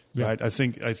 Yeah. Right? I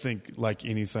think like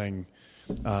anything,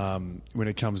 when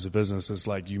it comes to business, it's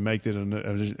like you make that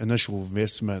initial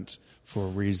investment for a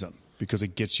reason, because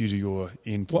it gets you to your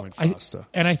end point faster.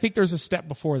 And I think there's a step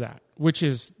before that, which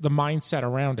is the mindset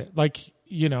around it. Like,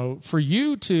 for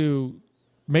you to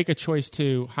make a choice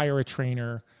to hire a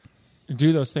trainer,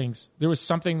 do those things, there was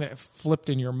something that flipped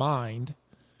in your mind.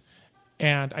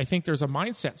 And I think there's a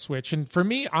mindset switch. And for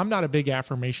me, I'm not a big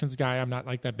affirmations guy. I'm not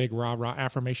like that big rah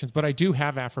affirmations, but I do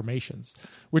have affirmations,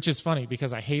 which is funny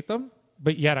because I hate them,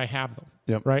 but yet I have them.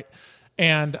 Yep. Right.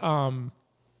 And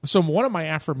so one of my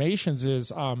affirmations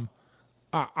is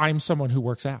I'm someone who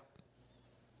works out.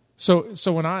 So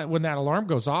when that alarm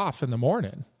goes off in the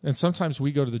morning, and sometimes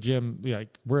we go to the gym,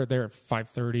 like we're there at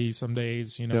 5:30 some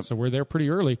days, so we're there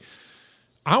pretty early.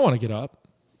 I want to get up,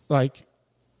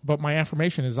 but my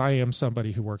affirmation is I am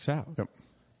somebody who works out. Yep.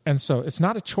 And so it's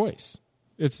not a choice.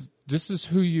 This is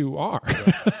who you are.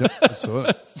 Yep, absolutely.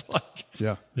 It's like,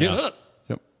 get up.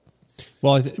 Yep.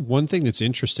 Well, one thing that's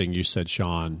interesting you said,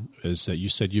 Sean, is that you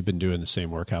said you've been doing the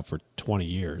same workout for 20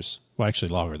 years. Well, actually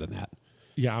longer than that.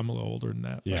 Yeah, I'm a little older than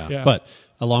that. Yeah, but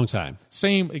a long time.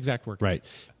 Same exact workout. Right.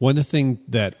 One thing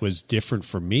that was different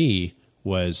for me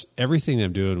was everything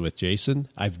I'm doing with Jason,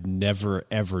 I've never,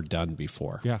 ever done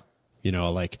before. Yeah.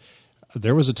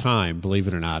 There was a time, believe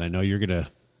it or not, I know you're going to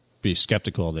be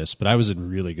skeptical of this, but I was in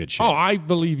really good shape. Oh, I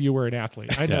believe you were an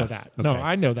athlete. I know that. Okay. No,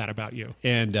 I know that about you.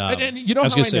 And you know how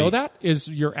I know that is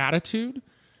your attitude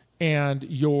and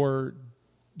your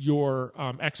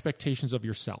expectations of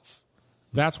yourself.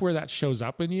 That's where that shows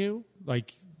up in you.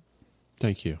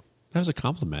 Thank you. That was a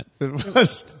compliment. It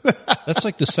was. That's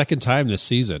like the second time this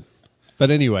season.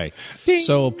 But anyway, Ding.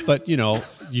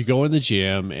 you go in the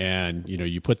gym and,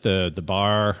 you put the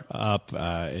bar up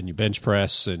and you bench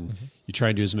press and you try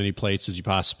and do as many plates as you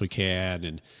possibly can.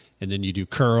 And then you do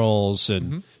curls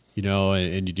and,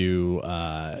 and you do,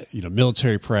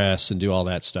 military press and do all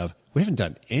that stuff. We haven't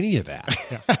done any of that.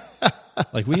 Yeah.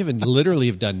 We haven't literally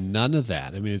have done none of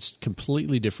that. I mean, it's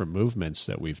completely different movements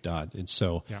that we've done. And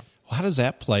so how does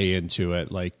that play into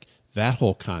it? That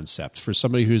whole concept for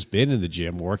somebody who's been in the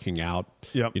gym working out,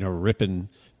 ripping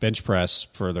bench press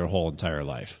for their whole entire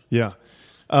life. Yeah.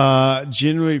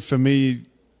 Generally for me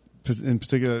in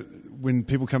particular, when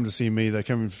people come to see me, they're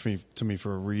coming to me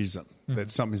for a reason,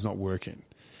 that something's not working,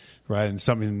 right? And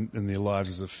something in their lives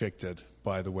is affected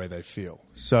by the way they feel.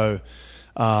 So,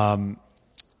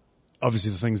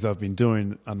 obviously the things they've been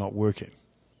doing are not working,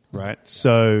 right?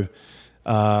 So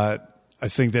I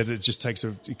think that it just takes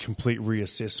a complete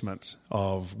reassessment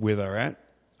of where they're at.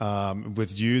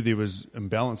 With you, there was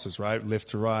imbalances, right? Left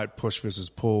to right, push versus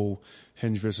pull,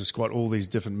 hinge versus squat, all these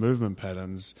different movement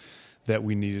patterns that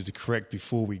we needed to correct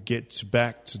before we get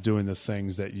back to doing the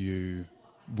things that you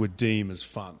would deem as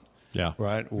fun,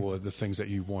 right? Or the things that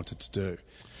you wanted to do.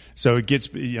 So it gets,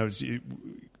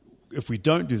 if we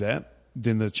don't do that,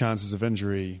 then the chances of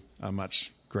injury are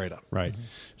much greater. Right.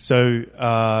 So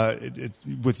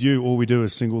with you, all we do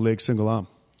is single leg, single arm,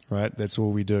 right? That's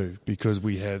all we do because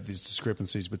we have these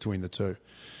discrepancies between the two.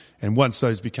 And once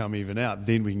those become even out,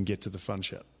 then we can get to the fun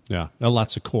shit. Yeah. And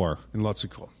lots of core.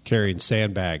 Carrying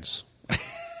sandbags.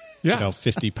 Yeah.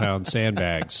 50-pound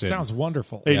sandbags. Sounds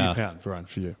wonderful. 80 pound, Brian,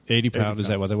 for you. 80 pound, is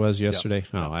that what it was yesterday?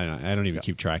 Yep. Oh, I don't even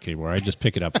keep track anymore. I just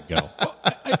pick it up and go.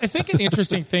 I think an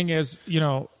interesting thing is,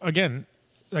 again,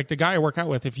 like the guy I work out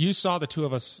with, if you saw the two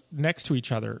of us next to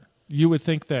each other, you would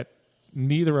think that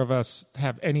neither of us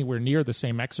have anywhere near the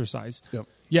same exercise. Yep.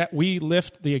 Yet we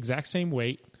lift the exact same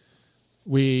weight.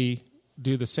 We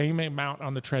do the same amount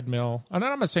on the treadmill. And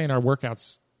I'm not saying our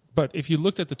workouts, but if you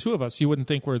looked at the two of us, you wouldn't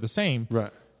think we're the same.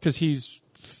 Right. Because he's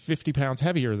 50 pounds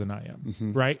heavier than I am,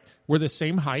 right? We're the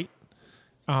same height,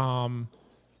 but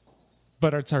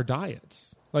it's our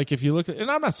diets. If you look at,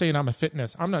 and I'm not saying I'm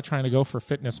not trying to go for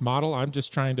fitness model. I'm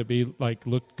just trying to be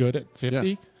look good at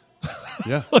 50.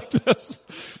 Yeah. That's,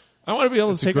 I want to be able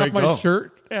That's to a take off great my goal.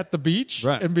 shirt at the beach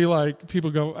Right. and be like, people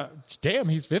go, damn,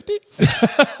 he's 50?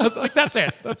 Like, that's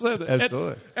it. That's it.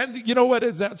 Absolutely. And you know what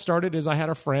that started is I had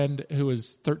a friend who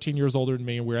was 13 years older than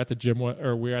me, and we were at the gym,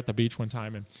 or we were at the beach one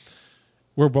time, and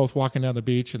we're both walking down the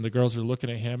beach, and the girls are looking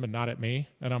at him and not at me.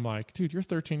 And I'm like, dude, you're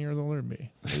 13 years older than me.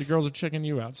 The girls are checking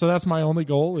you out. So that's my only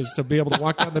goal, is to be able to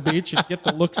walk down the beach and get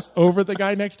the looks over the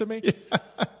guy next to me. Yeah.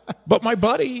 But my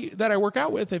buddy that I work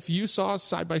out with, if you saw us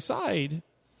side by side,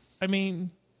 I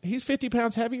mean, he's 50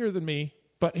 pounds heavier than me,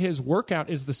 but his workout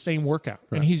is the same workout.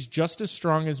 Right. And he's just as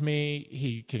strong as me.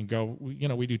 He can go,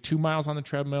 we do 2 miles on the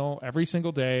treadmill every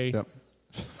single day. Yep.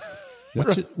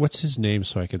 What's his name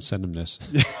so I can send him this?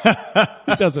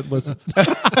 He doesn't listen.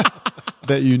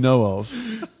 That you know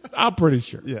of. I'm pretty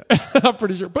sure. Yeah. I'm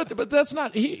pretty sure. But that's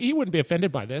not, he wouldn't be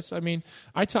offended by this. I mean,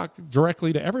 I talk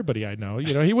directly to everybody I know.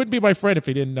 He wouldn't be my friend if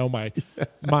he didn't know my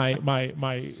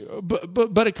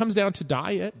but it comes down to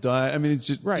diet. Diet. I mean,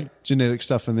 it's right. Genetic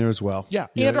stuff in there as well. Yeah.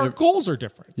 And our goals are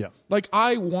different. Yeah. Like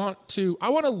I want to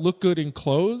look good in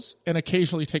clothes and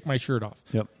occasionally take my shirt off.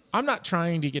 Yep. I'm not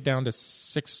trying to get down to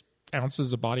 6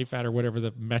 ounces of body fat or whatever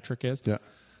the metric is. Yeah.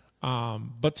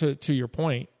 But to your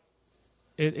point,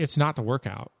 it's not the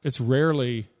workout. It's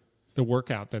rarely the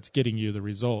workout that's getting you the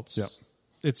results. Yep.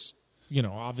 It's,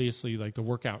 obviously like the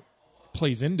workout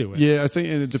plays into it. Yeah, I think,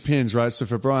 and it depends, right? So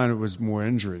for Brian, it was more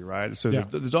injury, right? So Yeah.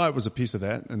 the diet was a piece of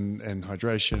that, and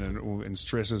hydration and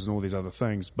stresses and all these other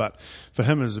things. But for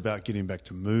him, it was about getting back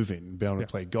to moving, being able to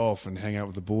play golf and hang out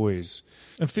with the boys,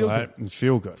 And feel right? good. And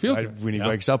feel good, Feel right? good. When he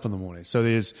wakes up in the morning. So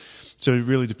it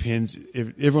really depends.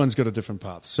 Everyone's got a different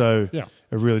path, so Yeah.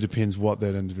 it really depends what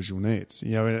that individual needs.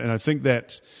 And I think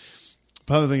that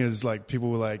part of the thing is like people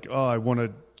were like, oh, I want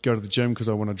to go to the gym because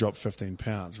I want to drop 15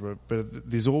 pounds.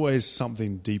 But there's always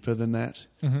something deeper than that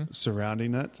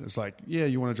surrounding it. It's like, yeah,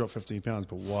 you want to drop 15 pounds,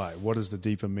 but why? What is the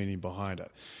deeper meaning behind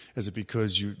it? Is it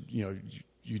because you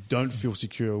don't feel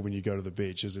secure when you go to the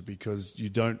beach? Is it because you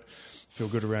don't feel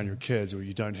good around your kids, or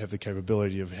you don't have the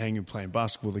capability of hanging playing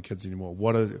basketball with the kids anymore?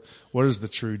 What is the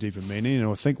true deeper meaning? And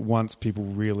I think once people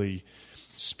really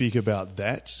speak about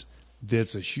that,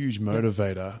 there's a huge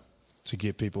motivator to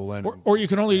get people in. Or you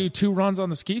can only do 2 runs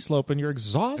on the ski slope and you're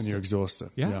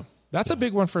exhausted. Yeah. That's a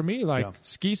big one for me. Like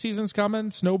ski season's coming,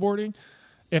 snowboarding.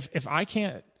 If I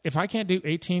can't do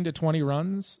 18 to 20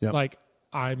 runs, like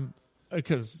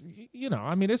because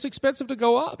it's expensive to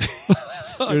go up.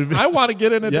 I want to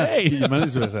get in a day. Your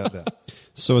money's worth out there.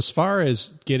 So as far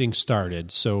as getting started,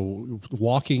 so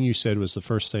walking you said was the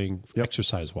first thing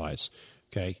exercise-wise.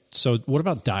 Okay. So what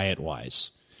about diet-wise?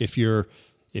 If you're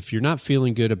not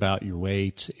feeling good about your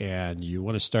weight and you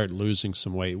want to start losing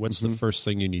some weight, what's the first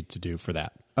thing you need to do for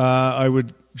that? I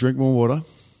would drink more water,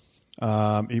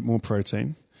 eat more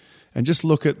protein, and just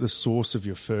look at the source of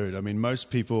your food. I mean, most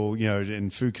people, in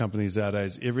food companies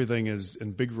nowadays, everything is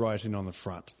in big writing on the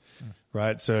front,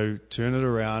 right? So turn it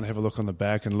around, have a look on the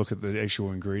back, and look at the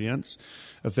actual ingredients.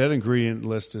 If that ingredient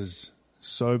list is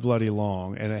so bloody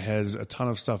long and it has a ton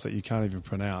of stuff that you can't even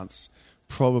pronounce,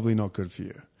 probably not good for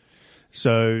you.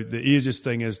 So the easiest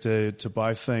thing is to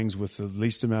buy things with the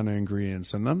least amount of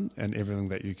ingredients in them and everything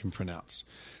that you can pronounce.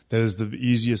 That is the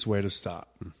easiest way to start.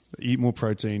 Eat more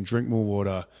protein, drink more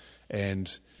water,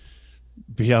 and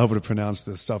be able to pronounce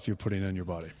the stuff you're putting in your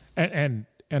body. And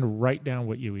write down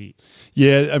what you eat.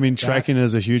 Yeah, I mean, tracking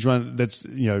is a huge one. That's,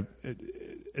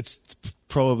 it's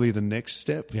probably the next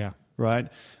step. Yeah. Right?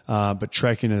 But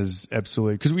tracking is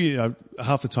absolutely, because we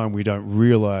half the time we don't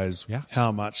realize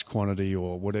how much quantity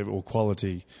or whatever or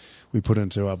quality we put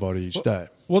into our body each day.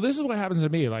 Well, this is what happens to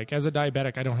me. Like as a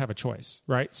diabetic, I don't have a choice,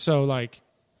 right? So like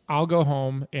I'll go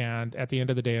home and at the end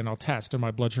of the day and I'll test and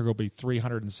my blood sugar will be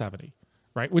 370,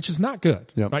 right? Which is not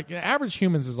good. Yep. Like average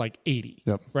humans is like 80,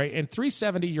 Yep. right? And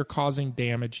 370, you're causing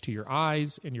damage to your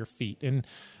eyes and your feet. And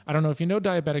I don't know if you know,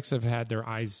 diabetics have had their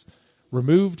eyes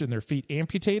removed and their feet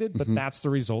amputated, but that's the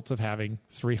result of having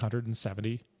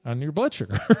 370 on your blood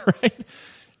sugar, right?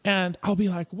 And I'll be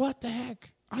like, what the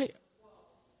heck? I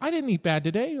didn't eat bad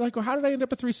today. Like, well, how did I end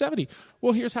up at 370?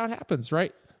 Well, here's how it happens,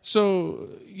 right? So,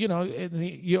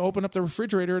 you open up the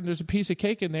refrigerator and there's a piece of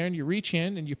cake in there and you reach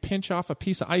in and you pinch off a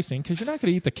piece of icing because you're not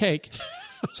going to eat the cake.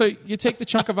 So you take the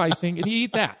chunk of icing and you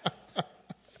eat that.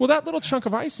 Well, that little chunk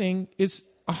of icing is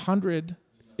 100.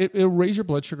 It'll raise your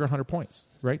blood sugar 100 points,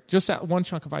 right? Just that one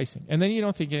chunk of icing. And then you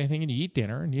don't think anything and you eat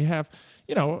dinner and you have,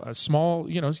 a small, so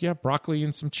you have broccoli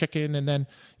and some chicken and then,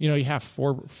 you have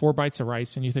four bites of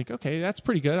rice and you think, okay, that's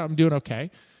pretty good. I'm doing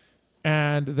okay.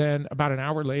 And then about an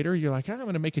hour later, you're like, I'm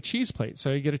going to make a cheese plate.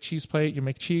 So you get a cheese plate, you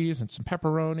make cheese and some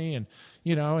pepperoni and,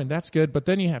 and that's good. But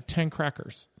then you have 10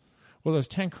 crackers. Well, those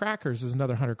 10 crackers is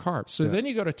another 100 carbs. So then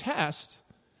you go to test,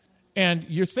 and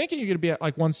you're thinking you're going to be at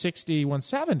like 160,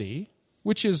 170,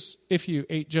 which is if you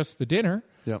ate just the dinner.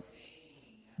 Yep.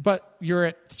 But you're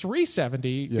at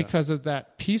 370 because of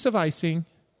that piece of icing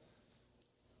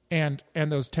and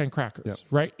those 10 crackers,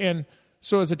 right? And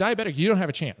so as a diabetic, you don't have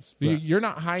a chance. Right. You're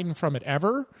not hiding from it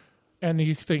ever. And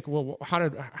you think, well, how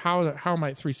am I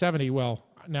at 370? Well,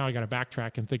 now I got to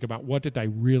backtrack and think about what did I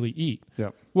really eat?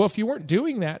 Yep. Well, if you weren't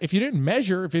doing that, if you didn't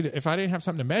measure, if I didn't have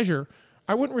something to measure,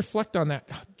 I wouldn't reflect on that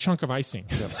chunk of icing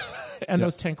and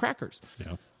those 10 crackers.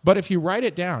 Yeah. But if you write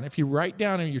it down, and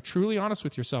you're truly honest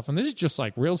with yourself, and this is just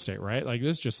like real estate, right? Like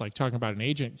this is just like talking about an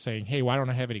agent saying, hey, why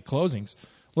don't I have any closings?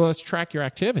 Well, let's track your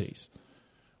activities.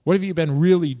 What have you been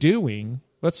really doing?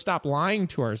 Let's stop lying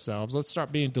to ourselves. Let's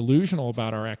stop being delusional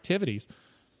about our activities.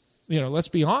 Let's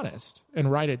be honest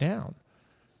and write it down.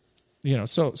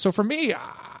 So for me,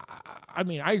 I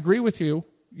mean, I agree with you.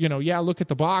 Look at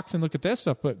the box and look at this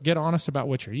stuff, but get honest about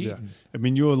what you're eating. Yeah. I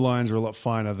mean, your lines are a lot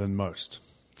finer than most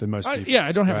people.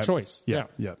 I don't have a choice. Yeah,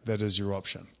 that is your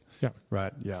option. Yeah.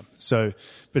 Right. Yeah. So,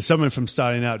 but someone from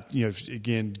starting out,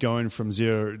 again, going from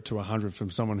 0 to 100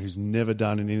 from someone who's never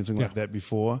done anything like that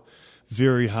before,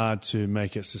 very hard to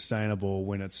make it sustainable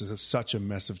when it's such a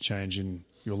massive change in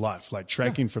your life. Like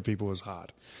tracking for people is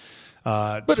hard.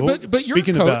 But you're a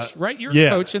coach, right? You're a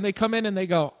coach, and they come in and they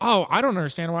go, oh, I don't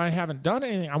understand why I haven't done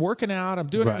anything. I'm working out, I'm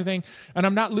doing everything, and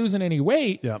I'm not losing any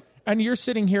weight. Yeah. And you're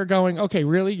sitting here going, okay,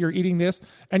 really? You're eating this?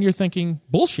 And you're thinking,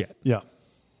 bullshit. Yeah.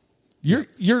 You're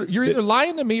either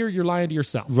lying to me or you're lying to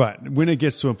yourself. Right. When it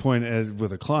gets to a point as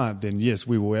with a client, then yes,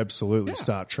 we will absolutely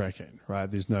start tracking. Right.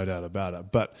 There's no doubt about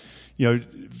it. But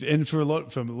and for a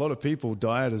lot of people,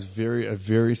 diet is a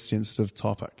very sensitive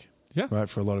topic. Yeah. Right.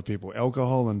 For a lot of people,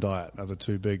 alcohol and diet are the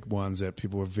two big ones that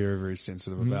people are very, very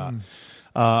sensitive about.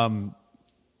 And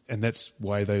that's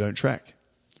why they don't track.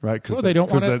 Right. Because they don't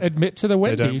want to admit to the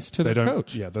Wendy's to the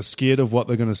coach. Yeah. They're scared of what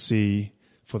they're going to see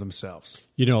for themselves.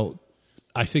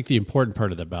 I think the important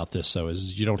part about this, though,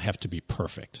 is you don't have to be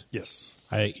perfect. Yes.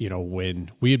 When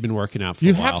we had been working out for a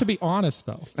while. You have to be honest,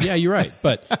 though. Yeah, you're right.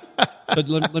 But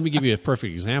let me give you a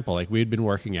perfect example. Like we had been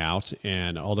working out,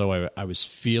 and although I was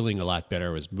feeling a lot better,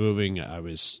 I was moving, I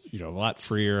was a lot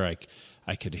freer.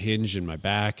 I could hinge in my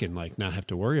back and like not have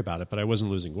to worry about it, but I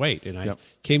wasn't losing weight. And I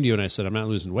came to you and I said, I'm not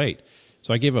losing weight.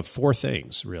 So I gave up 4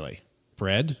 things, really: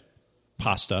 bread,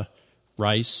 pasta,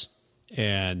 rice,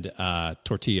 and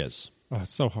tortillas. Oh,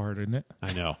 it's so hard, isn't it?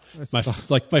 I know. My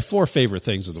 4 favorite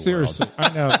things in the world. Seriously,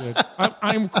 I know, dude.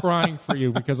 I'm crying for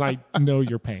you because I know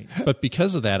your pain. But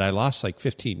because of that, I lost like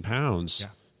 15 pounds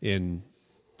in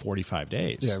 45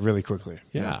 days. Yeah, really quickly.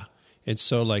 Yeah. And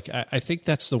so like I think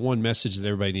that's the one message that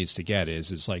everybody needs to get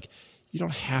is like you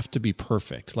don't have to be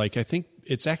perfect. Like I think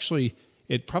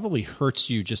it probably hurts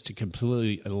you just to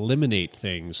completely eliminate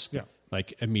things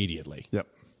like immediately. Yep.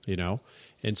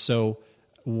 And so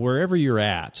wherever you're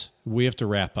at, we have to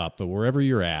wrap up, but wherever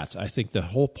you're at, I think the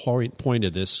whole point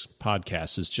of this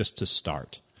podcast is just to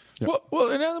start. Yep. Well,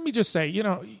 and let me just say,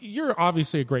 you're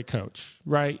obviously a great coach,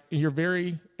 right? You're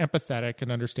very empathetic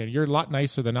and understanding. You're a lot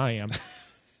nicer than I am.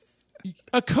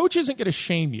 A coach isn't going to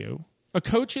shame you. A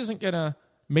coach isn't going to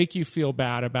make you feel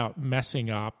bad about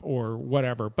messing up or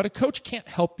whatever. But a coach can't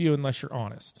help you unless you're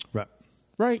honest. Right.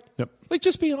 Right? Yep. Like,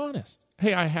 just be honest.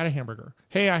 Hey, I had a hamburger.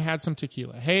 Hey, I had some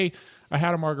tequila. Hey, I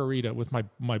had a margarita with my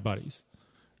buddies.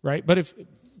 Right? But if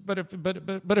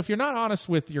you're not honest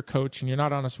with your coach and you're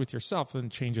not honest with yourself, then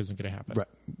change isn't going to happen. Right.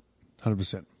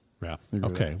 100%. Yeah.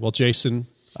 Okay. Well, Jason,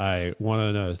 I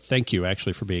want to thank you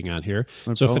actually for being on here.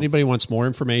 No so problem. If anybody wants more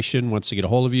information, wants to get a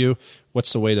hold of you,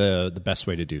 what's the best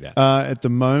way to do that? At the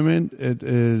moment, it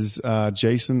is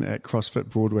Jason at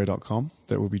CrossfitBroadway.com.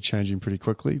 That will be changing pretty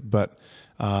quickly, but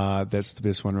that's the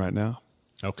best one right now.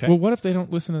 Okay. Well, what if they don't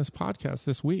listen to this podcast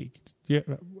this week?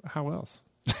 How else?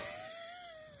 Do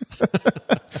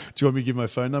you want me to give my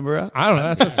phone number out? I don't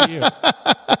know. That's up to you.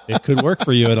 It could work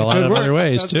for you in a lot of other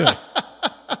ways, too.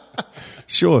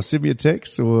 Sure. Send me a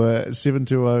text or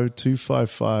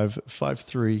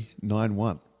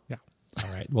 720-255-5391. Yeah.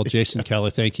 All right. Well, Jason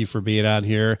Keller, thank you for being on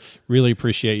here. Really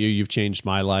appreciate you. You've changed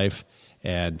my life.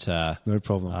 And no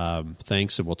problem.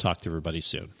 Thanks, and we'll talk to everybody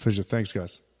soon. Pleasure. Thanks,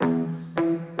 guys.